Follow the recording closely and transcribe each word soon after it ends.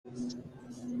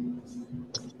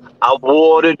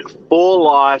Awarded for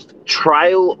life,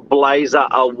 Trailblazer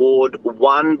Award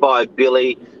won by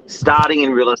Billy, starting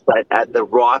in real estate at the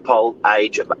ripe old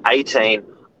age of 18.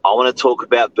 I want to talk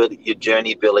about your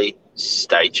journey, Billy.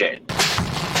 Stay tuned.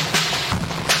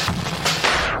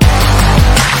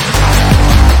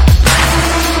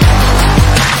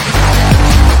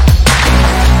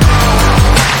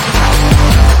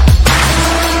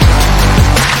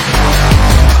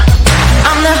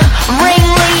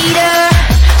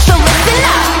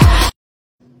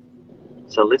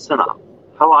 So listen up.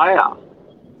 How are ya?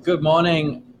 Good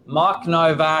morning. Mark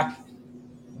Novak,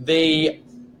 the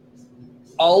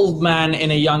old man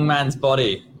in a young man's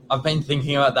body. I've been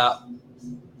thinking about that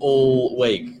all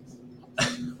week.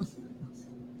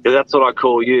 Yeah, that's what I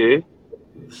call you.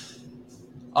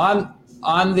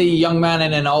 I'm the young man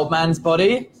in an old man's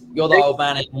body. You're the old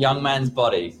man in a young man's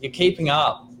body. You're keeping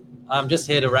up. I'm just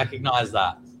here to recognize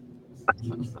that.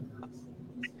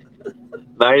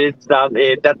 Mate, it's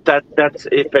that's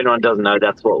if anyone doesn't know,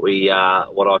 that's what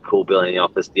what I call Bill in the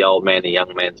office, the old man, the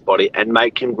young man's body. And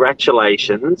mate,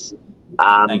 congratulations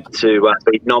to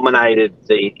be nominated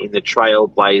in the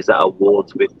Trailblazer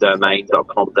Awards with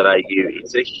domain.com.au.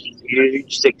 It's a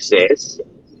huge success.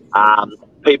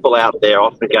 People out there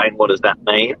often going, what does that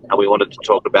mean? And we wanted to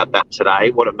talk about that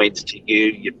today. What it means to you,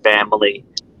 your family,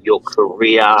 your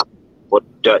career, what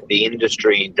the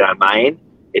industry in Domain.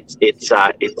 It's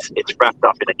wrapped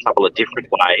up in a couple of different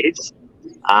ways.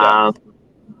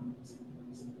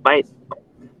 Mate,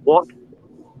 what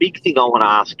big thing I want to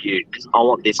ask you, because I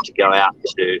want this to go out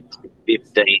to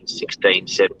 15, 16,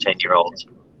 17-year-olds.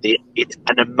 It's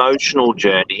an emotional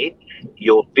journey.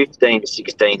 You're 15,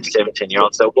 16,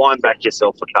 17-year-olds. So wind back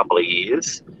yourself a couple of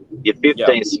years. You're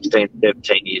 15, 16,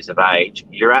 17 years of age.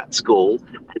 You're at school,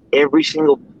 and every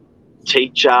single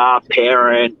teacher,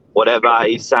 parent, whatever,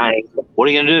 is saying, what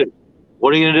are you going to do?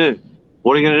 What are you going to do?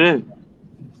 What are you going to do?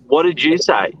 What did you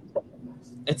say?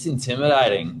 It's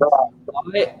intimidating.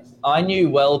 I knew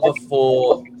well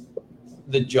before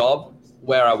the job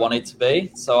where I wanted to be.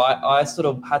 So I sort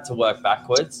of had to work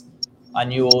backwards. I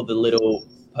knew all the little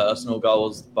personal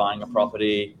goals, buying a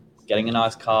property, getting a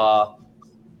nice car,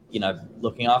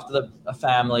 looking after a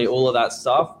family, all of that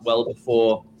stuff, well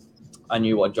before I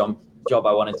knew what job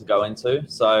I wanted to go into.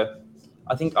 So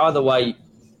I think either way,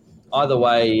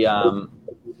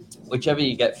 whichever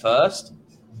you get first,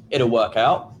 it'll work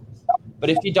out. But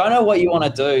if you don't know what you want to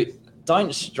do,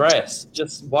 don't stress.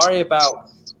 Just worry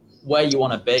about where you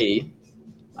want to be,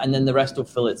 and then the rest will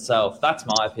fill itself. That's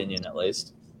my opinion, at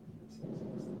least.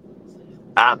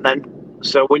 And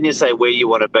so when you say where you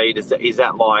want to be, is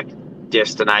that like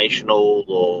destinational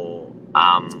or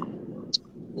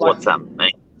what's that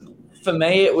mean? For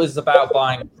me, it was about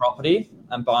buying a property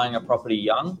and buying a property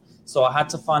young. So I had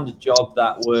to find a job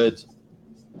that would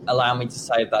allow me to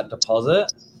save that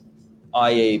deposit,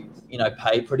 i.e.,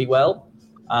 pay pretty well.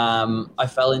 I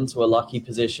fell into a lucky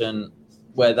position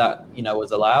where that,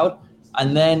 was allowed.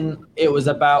 And then it was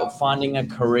about finding a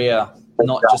career,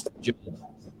 not just a job,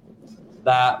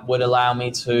 that would allow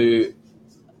me to,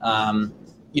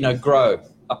 grow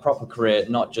a proper career,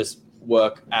 not just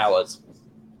work hours.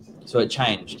 So it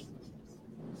changed.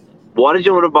 Why did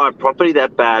you want to buy a property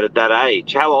that bad at that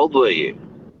age? How old were you?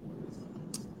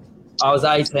 I was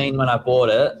 18 when I bought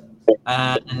it,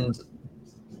 and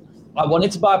I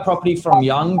wanted to buy a property from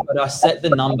young, but I set the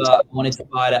number. I wanted to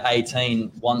buy it at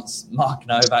 18 once Mark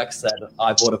Novak said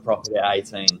I bought a property at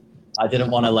 18. I didn't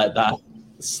want to let that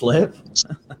slip.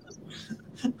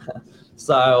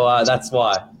 So that's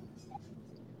why.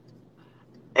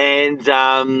 And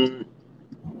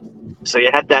so you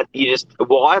had that.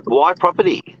 Why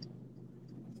property?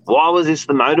 Why was this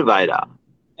the motivator?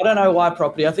 I don't know why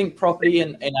property. I think property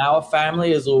in our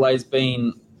family has always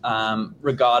been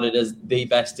regarded as the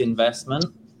best investment.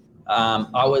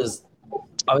 I was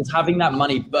having that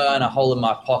money burn a hole in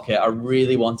my pocket. I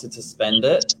really wanted to spend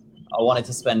it. I wanted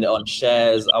to spend it on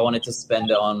shares. I wanted to spend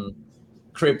it on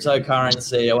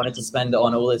cryptocurrency. I wanted to spend it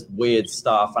on all this weird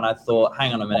stuff. And I thought,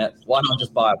 hang on a minute, why not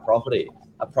just buy a property,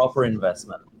 a proper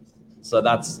investment? So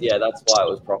that's why it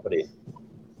was property.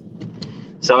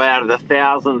 So out of the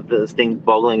thousands of things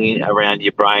boggling around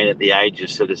your brain at the age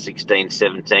of sort of 16,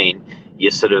 17,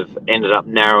 you sort of ended up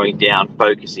narrowing down,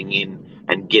 focusing in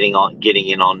and getting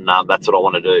in on that's what I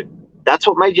want to do. That's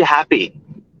what made you happy.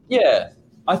 Yeah.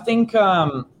 I think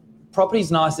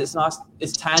property's nice. It's nice.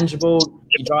 It's tangible.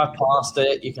 You drive past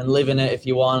it. You can live in it if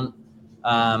you want.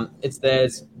 It's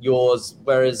theirs, yours.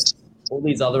 Whereas all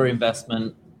these other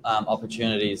investment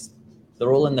opportunities,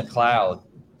 they're all in the cloud.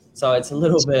 So it's a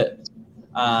little bit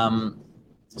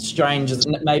strange,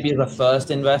 maybe as a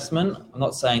first investment. I'm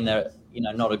not saying they're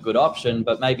not a good option,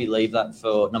 but maybe leave that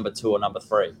for number 2 or number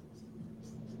 3.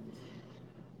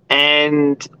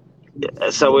 And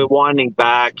so we're winding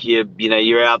back.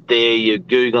 You're out there, you're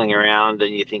Googling around,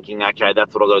 and you're thinking, okay,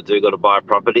 that's what I've got to do. Got to buy a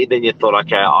property. Then you thought,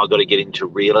 okay, I've got to get into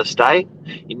real estate.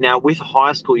 Now, with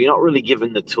high school, you're not really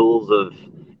given the tools of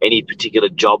any particular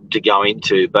job to go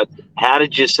into. But how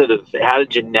did you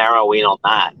narrow in on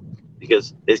that?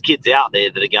 Because there's kids out there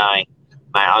that are going,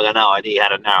 mate, I got no idea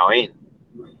how to narrow in.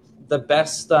 The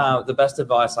best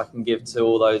advice I can give to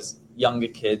all those younger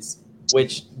kids,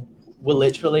 which were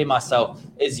literally myself,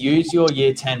 is use your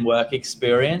year 10 work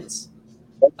experience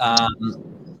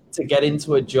to get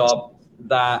into a job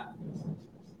that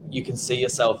you can see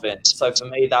yourself in. So for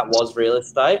me, that was real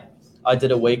estate. I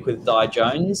did a week with Di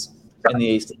Jones in the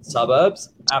eastern suburbs.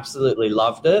 Absolutely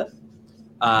loved it.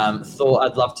 Thought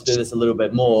I'd love to do this a little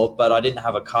bit more, but I didn't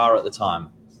have a car at the time.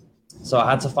 So I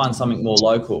had to find something more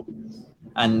local.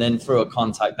 And then through a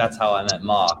contact, that's how I met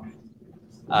Mark.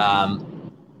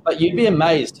 But you'd be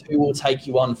amazed who will take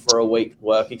you on for a week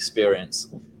work experience.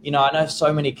 I know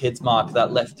so many kids, Mark,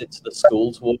 that left it to the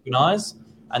school to organise,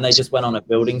 and they just went on a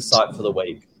building site for the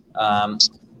week.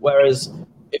 Whereas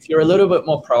if you're a little bit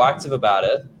more proactive about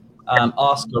it,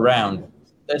 ask around.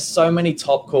 There's so many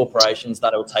top corporations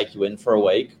that will take you in for a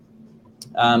week,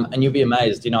 and you'll be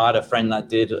amazed. I had a friend that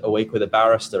did a week with a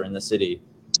barrister in the city.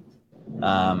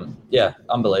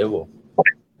 Unbelievable.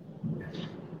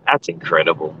 That's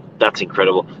incredible.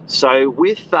 So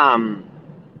with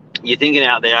you're thinking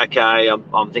out there, okay,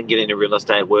 I'm thinking into real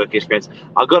estate work experience.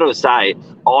 I've got to say,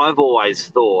 I've always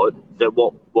thought that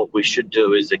what we should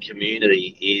do as a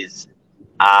community is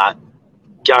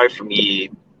go from year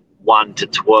 1 to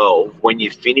 12. When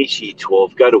you finish year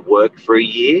 12, go to work for a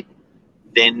year,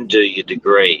 then do your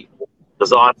degree.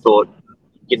 Because I thought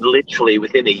you can literally,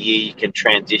 within a year, you can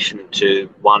transition to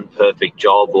one perfect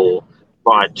job or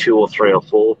try 2 or 3 or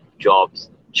 4 jobs,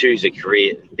 choose a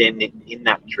career, then in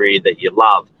that career that you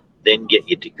love, then get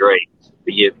your degree.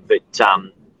 But you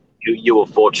were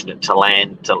fortunate to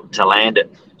land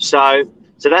it. So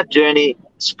that journey,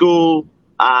 school,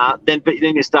 then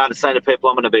you started saying to people,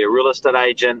 I'm going to be a real estate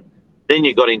agent. Then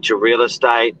you got into real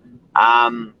estate.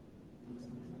 Was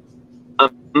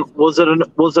it an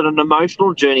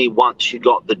emotional journey once you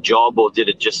got the job, or did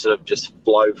it just sort of just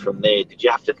flow from there? Did you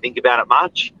have to think about it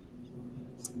much?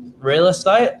 Real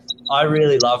estate, I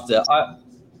really loved it.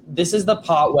 This is the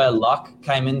part where luck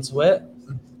came into it,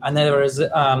 and there's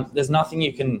nothing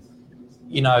you can,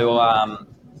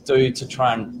 do to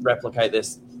try and replicate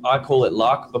this. I call it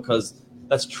luck because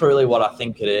that's truly what I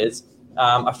think it is.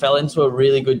 I fell into a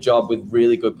really good job with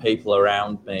really good people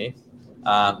around me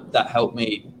that helped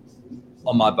me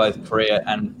on my both career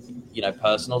and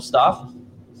personal stuff.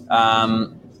 I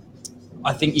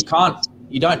think you can't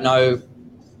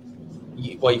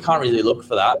really look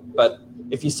for that, but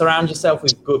if you surround yourself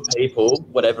with good people,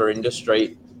 whatever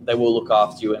industry, they will look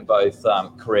after you in both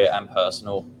career and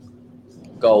personal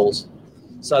goals.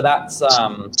 So that's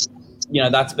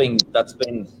that's been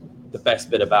the best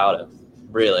bit about it,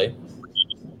 really.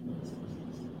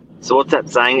 So what's that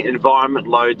saying? Environment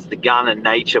loads the gun and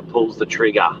nature pulls the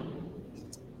trigger.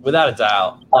 Without a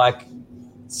doubt. Like,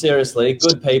 seriously,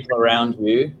 good people around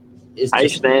you is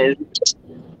just,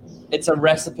 it's a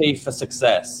recipe for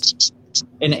success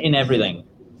in everything.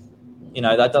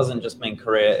 That doesn't just mean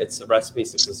career. It's a recipe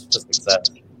for success.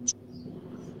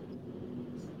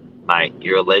 Mate,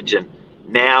 you're a legend.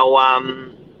 Now,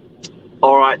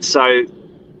 all right, so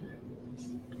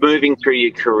moving through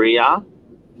your career,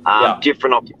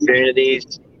 different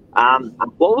opportunities.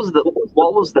 What was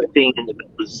the thing that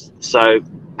was so?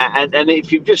 And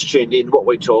if you've just tuned in, what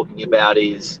we're talking about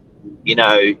is,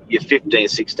 you're 15,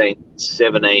 16,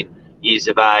 17 years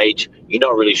of age. You're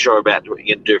not really sure about what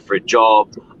you're going to do for a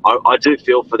job. I do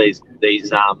feel for these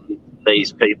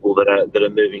people that are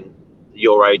moving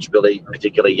your age, Billy,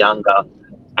 particularly younger,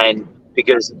 and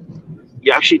because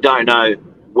you actually don't know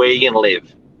where you're going to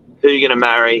live, who you're going to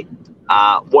marry,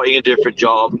 what you're going to do for a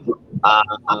job,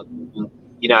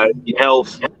 your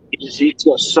health. It's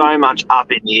got so much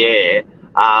up in the air.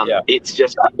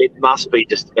 It must be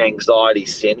just anxiety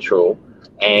central,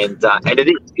 and it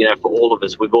is, for all of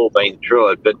us. We've all been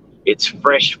through it, but it's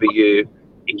fresh for you.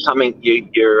 You're coming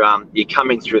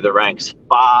through the ranks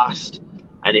fast,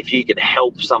 and if you can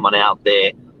help someone out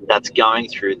there that's going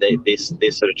through this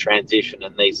sort of transition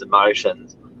and these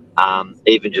emotions,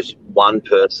 even just one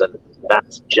person,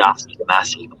 that's just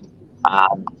massive.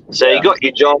 So you got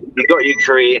your job, you got your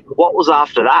career. What was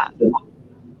after that?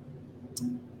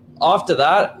 After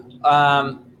that,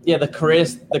 the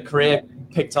career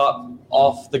picked up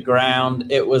off the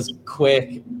ground. It was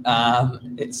quick.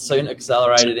 It soon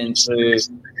accelerated into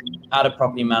out of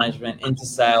property management, into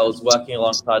sales, working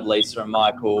alongside Lisa and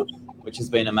Michael, which has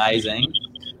been amazing.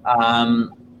 Now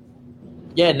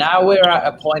we're at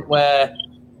a point where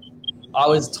I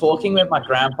was talking with my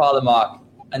grandfather, Mark,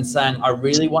 and saying I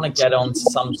really want to get on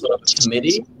some sort of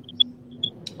committee,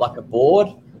 like a board.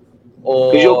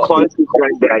 Or because you're close to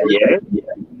granddad, yeah?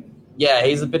 Yeah,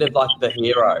 he's a bit of like the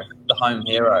hero, the home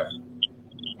hero.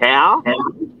 How?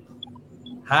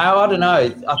 I don't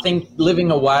know. I think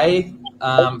living away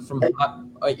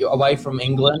from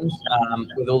England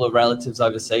with all the relatives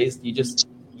overseas, you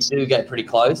do get pretty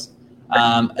close,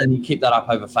 and you keep that up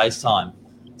over FaceTime.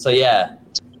 So yeah,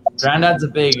 Granddad's a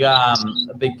big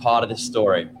part of this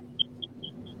story.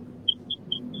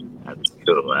 That's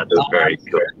cool. That's very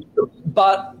cool.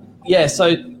 But yeah,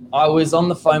 so I was on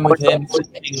the phone with him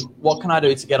thinking, what can I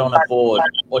do to get on a board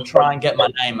or try and get my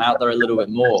name out there a little bit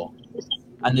more?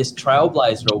 And this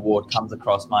Trailblazer Award comes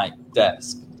across my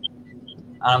desk.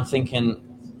 And I'm thinking,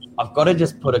 I've got to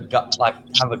just have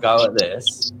a go at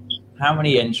this. How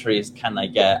many entries can they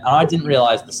get? And I didn't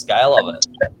realize the scale of it.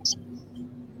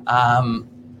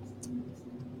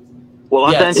 Well,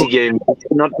 I don't think you,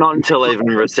 not until even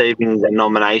receiving the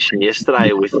nomination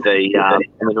yesterday with the,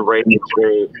 reading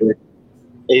through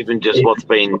even just what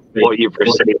you've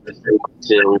received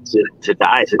till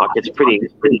today. Like, it's pretty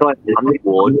like an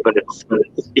award, but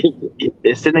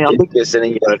they're sending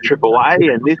you a trip away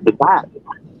and this and that.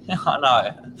 I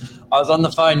know. I was on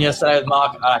the phone yesterday with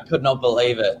Mark. I could not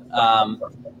believe it.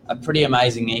 A pretty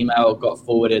amazing email got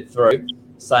forwarded through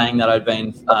saying that I'd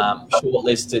been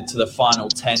shortlisted to the final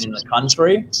 10 in the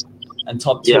country and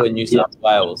top 2 in New South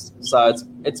Wales. So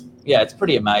it's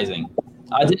pretty amazing.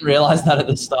 I didn't realise that at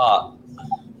the start.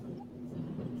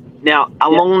 Now,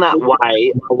 along that,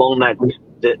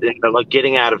 like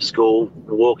getting out of school,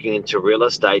 walking into real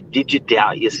estate, did you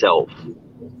doubt yourself?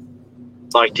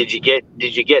 Like, did you get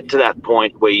to that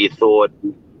point where you thought,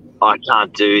 I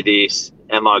can't do this?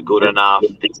 Am I good enough?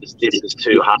 This is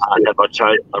too hard. Have I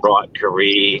chosen the right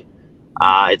career?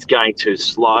 It's going too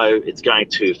slow. It's going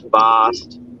too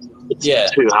fast.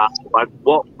 It's too hard. Like,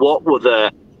 what were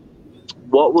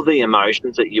the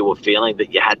emotions that you were feeling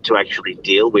that you had to actually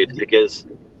deal with? Because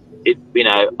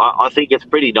I think it's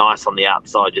pretty nice on the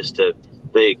outside just to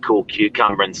be a cool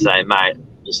cucumber and say, mate,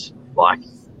 just like,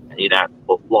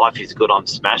 life is good. I'm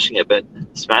smashing it. But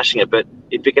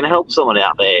if you can help someone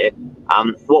out there,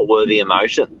 what were the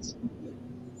emotions?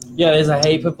 Yeah, there's a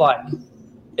heap of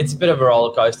it's a bit of a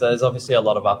roller coaster. There's obviously a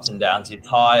lot of ups and downs. You're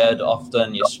tired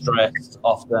often. You're stressed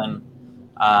often.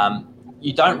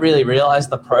 You don't really realize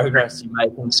the progress you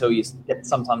make until you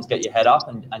sometimes get your head up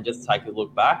and just take a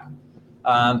look back.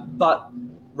 But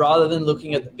rather than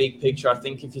looking at the big picture, I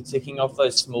think if you're ticking off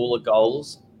those smaller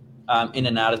goals in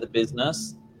and out of the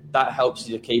business, that helps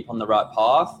you to keep on the right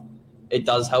path. It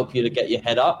does help you to get your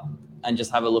head up and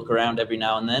just have a look around every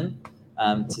now and then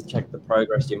to check the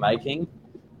progress you're making.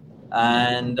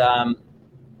 And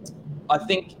I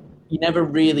think you never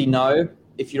really know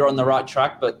if you're on the right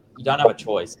track, but you don't have a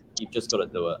choice. You've just got to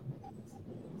do it.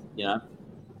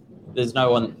 There's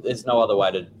no other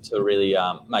way to really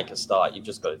make a start. You've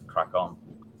just got to crack on.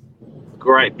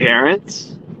 Great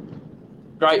parents.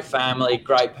 Great family,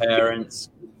 great parents,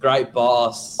 great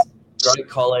boss, great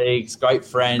colleagues, great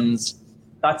friends.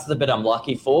 That's the bit I'm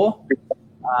lucky for.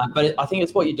 But I think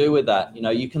it's what you do with that.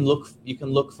 You can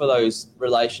look for those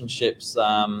relationships,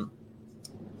 on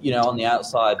the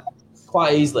outside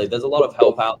quite easily. There's a lot of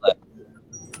help out there.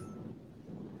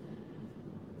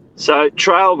 So,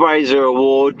 Trailblazer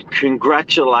Award,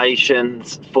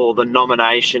 congratulations for the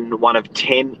nomination, one of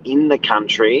 10 in the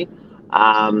country.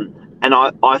 And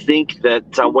I think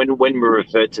that when we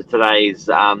refer to today's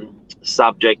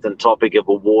subject and topic of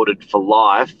awarded for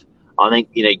life, I think,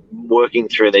 working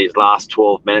through these last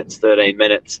 12 minutes, 13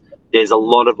 minutes, there's a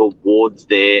lot of awards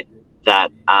there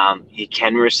that you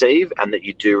can receive and that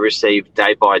you do receive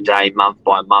day by day, month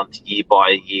by month, year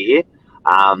by year.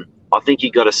 I think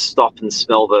you've got to stop and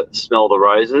smell the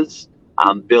roses.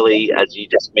 Billy, as you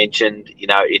just mentioned,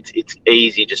 it's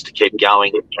easy just to keep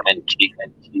going and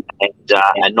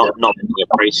not being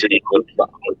appreciative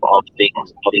of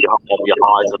things, of your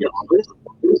highs and lows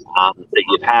that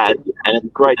you've had, and it's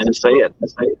great to see it.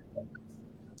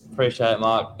 Appreciate it,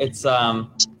 Mark. It's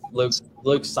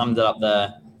Luke summed it up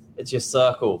there. It's your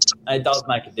circle, and it does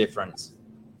make a difference.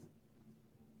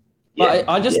 But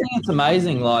I just think it's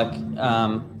amazing.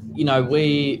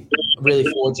 We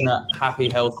really fortunate, happy,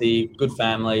 healthy, good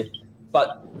family,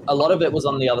 but a lot of it was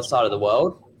on the other side of the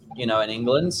world, in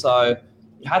England. So,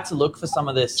 you had to look for some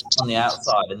of this on the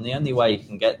outside, and the only way you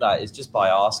can get that is just by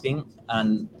asking.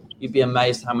 And you'd be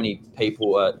amazed how many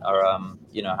people are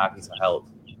happy to help.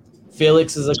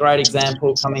 Felix is a great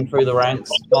example coming through the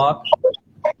ranks, Mark,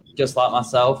 just like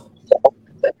myself.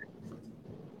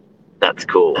 That's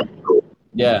cool.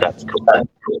 Yeah. That's cool.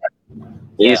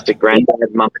 Here's to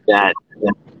granddad, mum, and dad.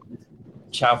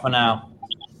 Ciao for now.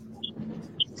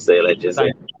 See you later.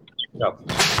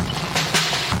 Ciao.